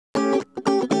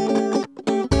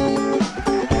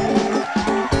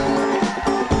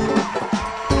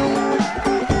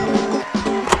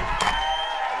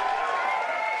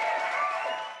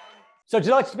So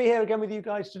delighted to be here again with you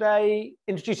guys today.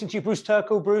 Introducing to you Bruce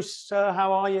Turkel. Bruce,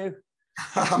 how are you?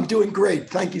 I'm doing great.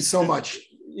 Thank you so much.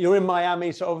 You're in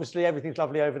Miami, so obviously everything's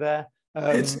lovely over there.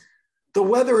 The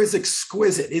weather is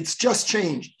exquisite. It's just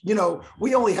changed. You know,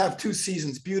 we only have two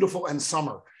seasons, beautiful and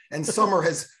summer. And summer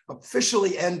has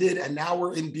officially ended, and now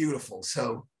we're in beautiful.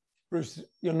 So, Bruce,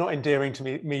 you're not endearing to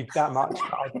me that much,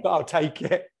 but I'll take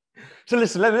it. So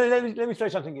listen, let me throw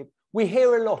something in. We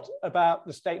hear a lot about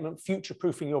the statement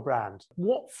future-proofing your brand.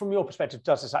 What, from your perspective,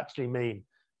 does this actually mean?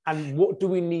 And what do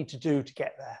we need to do to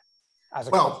get there as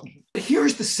a company?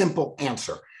 Here's the simple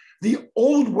answer. The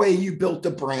old way you built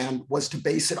a brand was to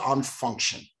base it on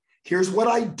function. Here's what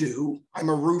I do. I'm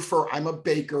a roofer, I'm a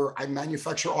baker, I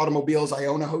manufacture automobiles, I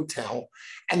own a hotel,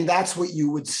 and that's what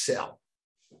you would sell.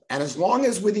 And as long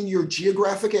as within your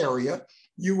geographic area,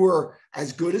 you were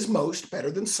as good as most,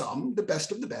 better than some, the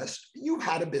best of the best, you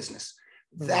had a business.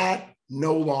 That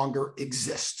no longer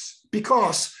exists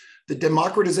because the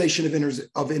democratization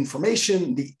of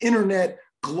information, the internet,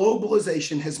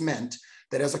 globalization has meant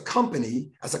that as a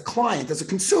company, as a client, as a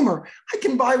consumer, I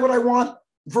can buy what I want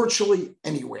virtually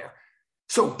anywhere.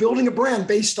 So building a brand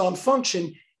based on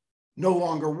function no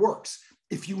longer works.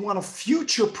 If you want to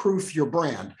future-proof your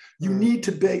brand, you need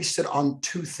to base it on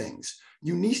two things.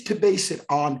 You need to base it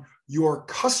on your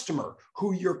customer,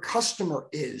 who your customer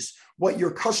is, what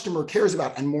your customer cares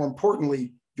about, and more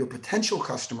importantly, your potential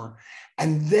customer.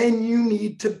 And then you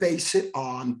need to base it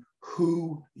on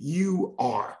who you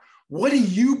are. What do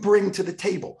you bring to the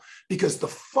table? Because the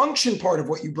function part of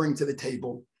what you bring to the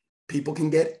table, people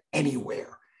can get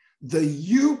anywhere. The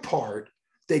you part,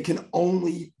 they can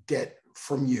only get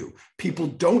from you. People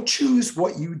don't choose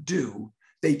what you do,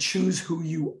 they choose who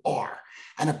you are.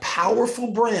 And a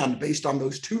powerful brand based on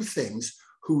those two things,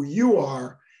 who you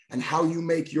are and how you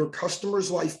make your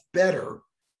customer's life better,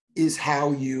 is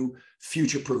how you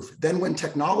future-proof. Then when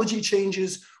technology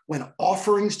changes, when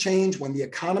offerings change, when the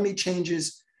economy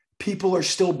changes, people are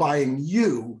still buying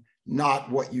you, not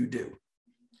what you do.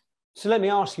 So let me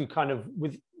ask you, kind of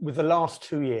with the last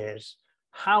 2 years,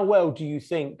 how well do you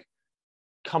think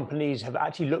companies have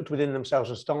actually looked within themselves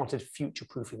and started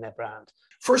future-proofing their brand?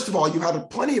 First of all, you had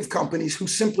plenty of companies who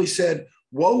simply said,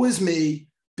 woe is me,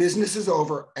 business is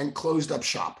over, and closed up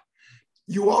shop.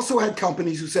 You also had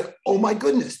companies who said, oh my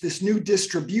goodness, this new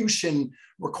distribution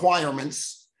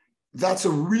requirements, that's a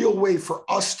real way for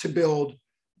us to build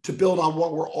on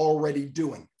what we're already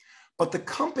doing. But the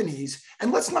companies,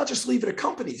 and let's not just leave it at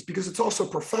companies, because it's also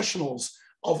professionals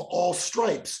of all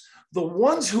stripes, the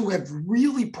ones who have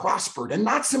really prospered, and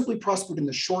not simply prospered in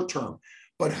the short term,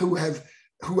 but who have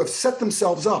set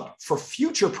themselves up for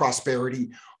future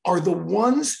prosperity, are the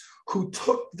ones who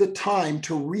took the time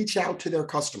to reach out to their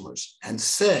customers and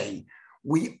say,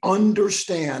 we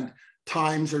understand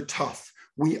times are tough.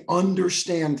 We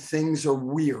understand things are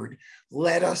weird.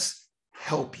 Let us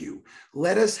help you.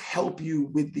 Let us help you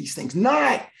with these things.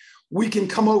 Not, we can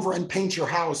come over and paint your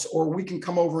house, or we can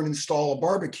come over and install a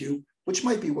barbecue, which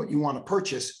might be what you want to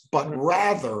purchase, but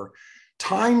rather,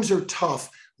 times are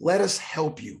tough. Let us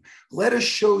help you. Let us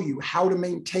show you how to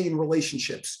maintain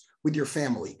relationships with your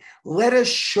family. Let us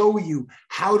show you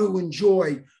how to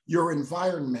enjoy your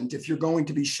environment if you're going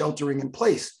to be sheltering in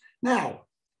place. Now,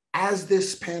 as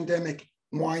this pandemic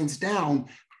winds down,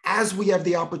 as we have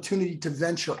the opportunity to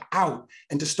venture out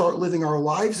and to start living our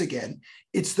lives again,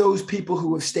 it's those people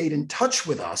who have stayed in touch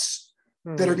with us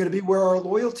that are going to be where our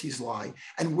loyalties lie,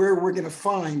 and where we're going to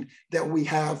find that we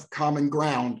have common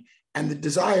ground and the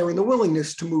desire and the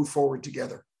willingness to move forward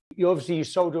together. You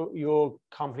sold your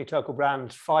company, Turkel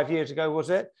Brand, 5 years ago, was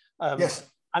it? Yes.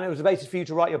 And it was the basis for you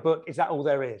to write your book, Is That All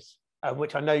There Is?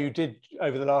 Which I know you did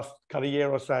over the last kind of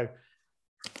year or so.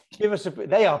 Give us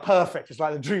they are perfect. It's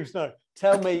like the dream snow.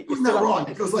 Tell me. Isn't that wrong?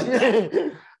 It goes like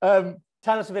that.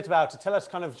 Tell us a bit about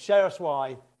it. Share us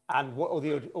why and what all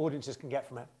the audiences can get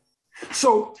from it.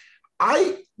 So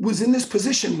I was in this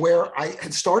position where I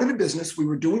had started a business. We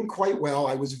were doing quite well.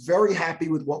 I was very happy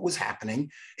with what was happening.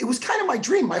 It was kind of my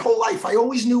dream my whole life. I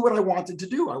always knew what I wanted to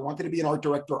do. I wanted to be an art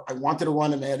director. I wanted to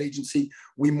run an ad agency.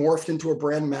 We morphed into a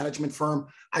brand management firm.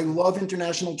 I love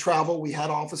international travel. We had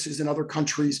offices in other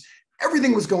countries.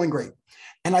 Everything was going great.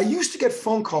 And I used to get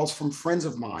phone calls from friends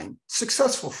of mine,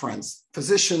 successful friends,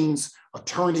 physicians,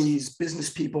 attorneys, business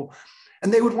people,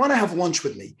 and they would want to have lunch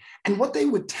with me. And what they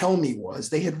would tell me was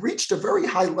they had reached a very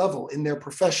high level in their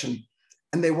profession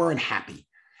and they weren't happy.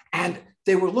 And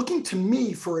they were looking to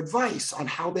me for advice on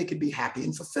how they could be happy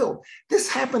and fulfilled. This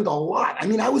happened a lot. I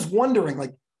mean, I was wondering,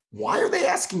 like, why are they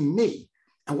asking me?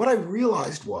 And what I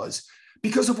realized was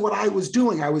because of what I was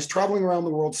doing. I was traveling around the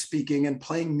world speaking and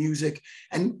playing music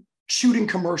and shooting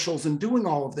commercials and doing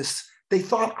all of this they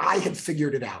thought I had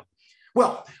figured it out.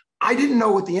 Well, I didn't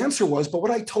know what the answer was, but what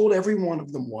I told every one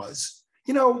of them was,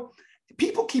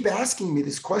 people keep asking me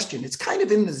this question. It's kind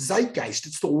of in the zeitgeist.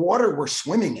 It's the water we're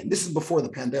swimming in. This is before the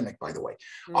pandemic, by the way.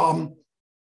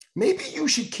 Maybe you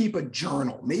should keep a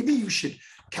journal. Maybe you should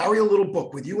carry a little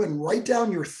book with you and write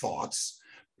down your thoughts,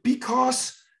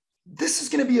 because this is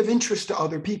going to be of interest to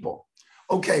other people.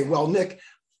 Okay, well, Nick,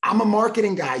 I'm a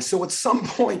marketing guy. So at some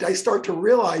point I start to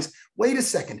realize, wait a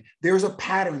second, there's a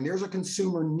pattern, there's a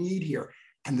consumer need here.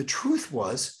 And the truth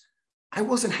was, I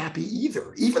wasn't happy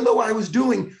either. Even though I was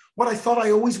doing what I thought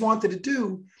I always wanted to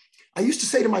do, I used to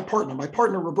say to my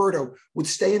partner, Roberto, would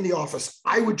stay in the office.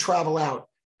 I would travel out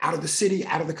of the city,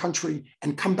 out of the country,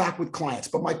 and come back with clients.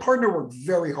 But my partner worked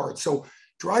very hard. So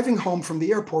driving home from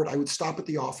the airport, I would stop at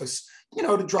the office,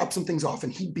 to drop some things off,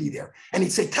 and he'd be there. And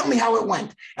he'd say, tell me how it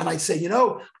went. And I'd say,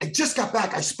 I just got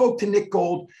back. I spoke to Nick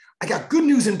Gold. I got good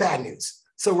news and bad news.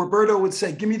 So Roberto would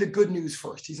say, give me the good news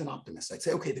first. He's an optimist. I'd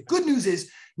say, okay, the good news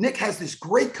is Nick has this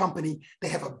great company. They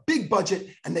have a big budget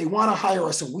and they want to hire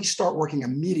us, and we start working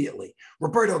immediately.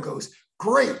 Roberto goes,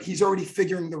 great. He's already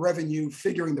figuring the revenue,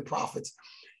 figuring the profits.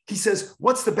 He says,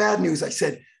 what's the bad news? I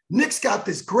said, Nick's got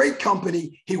this great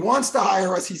company. He wants to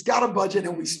hire us. He's got a budget,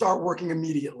 and we start working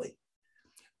immediately.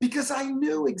 Because I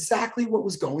knew exactly what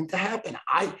was going to happen.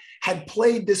 I had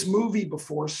played this movie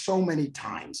before so many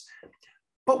times.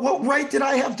 But what right did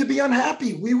I have to be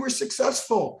unhappy? We were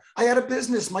successful. I had a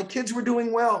business. My kids were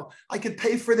doing well. I could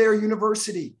pay for their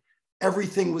university.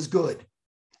 Everything was good.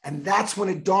 And that's when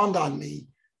it dawned on me,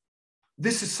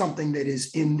 this is something that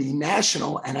is in the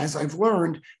national, and as I've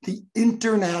learned, the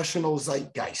international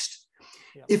zeitgeist.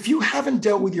 Yeah. If you haven't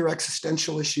dealt with your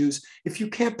existential issues, if you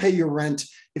can't pay your rent,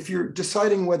 if you're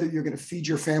deciding whether you're going to feed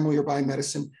your family or buy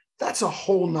medicine, that's a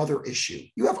whole nother issue.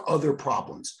 You have other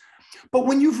problems. But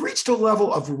when you've reached a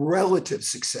level of relative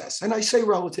success, and I say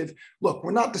relative, look,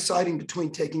 we're not deciding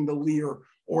between taking the Lear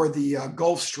or the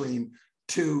Gulfstream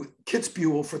to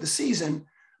Kitzbühel for the season.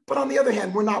 But on the other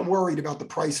hand, we're not worried about the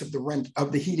price of the rent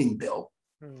of the heating bill.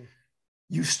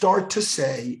 You start to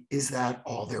say, is that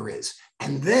all there is?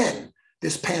 And then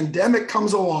this pandemic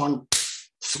comes along,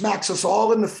 smacks us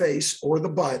all in the face or the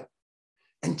butt,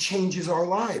 and changes our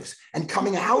lives. And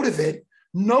coming out of it,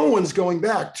 no one's going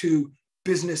back to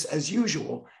business as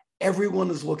usual. Everyone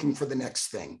is looking for the next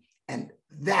thing. And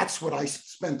that's what I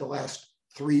spent the last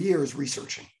 3 years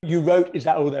researching. You wrote, is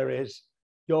that all there is?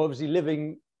 You're obviously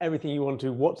living everything you want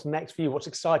to. What's next for you? What's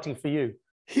exciting for you?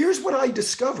 Here's what I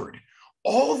discovered.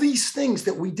 All these things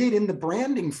that we did in the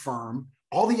branding firm,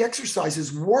 all the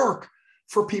exercises work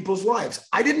for people's lives.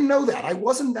 I didn't know that. I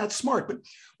wasn't that smart, but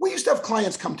we used to have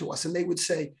clients come to us and they would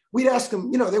say, we'd ask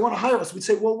them, they want to hire us. We'd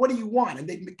say, well, what do you want? And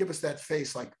they'd give us that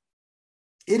face like,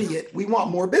 idiot, we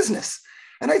want more business.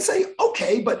 And I'd say,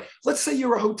 okay, but let's say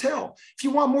you're a hotel. If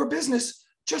you want more business,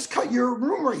 just cut your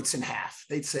room rates in half.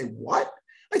 They'd say, what?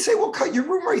 I'd say, well, cut your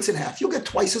room rates in half. You'll get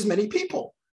twice as many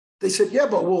people. They said, yeah,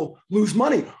 but we'll lose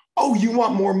money. Oh, you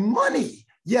want more money?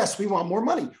 Yes, we want more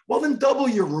money. Well, then double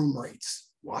your room rates.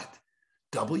 What?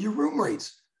 Double your room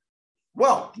rates.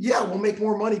 Well, yeah, we'll make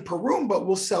more money per room, but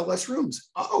we'll sell less rooms.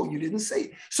 Oh, you didn't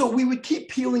say. So we would keep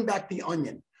peeling back the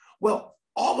onion. Well,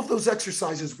 all of those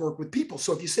exercises work with people.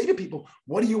 So if you say to people,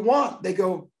 what do you want? They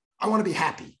go, I want to be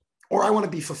happy, or I want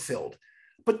to be fulfilled.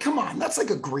 But come on, that's like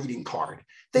a greeting card.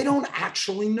 They don't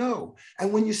actually know.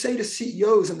 And when you say to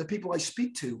CEOs and the people I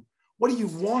speak to, what do you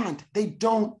want? They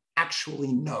don't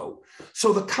actually know.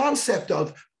 So the concept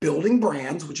of building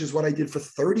brands, which is what I did for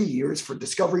 30 years for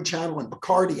Discovery Channel and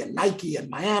Bacardi and Nike and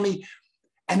Miami.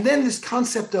 And then this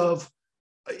concept of,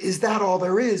 is that all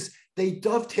there is? They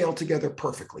dovetail together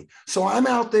perfectly. So I'm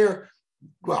out there,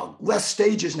 well, less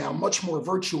stages now, much more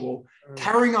virtual,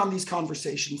 carrying on these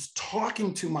conversations,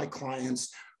 talking to my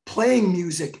clients, playing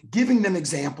music, giving them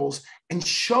examples, and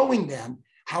showing them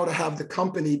how to have the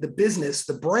company, the business,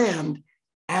 the brand,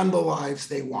 and the lives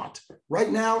they want. Right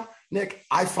now, Nick,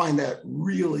 I find that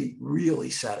really, really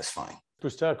satisfying.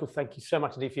 Bruce Turkel, thank you so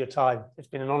much indeed for your time. It's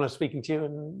been an honor speaking to you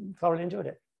and thoroughly enjoyed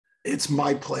it. It's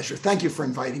my pleasure. Thank you for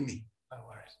inviting me. No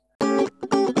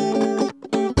worries.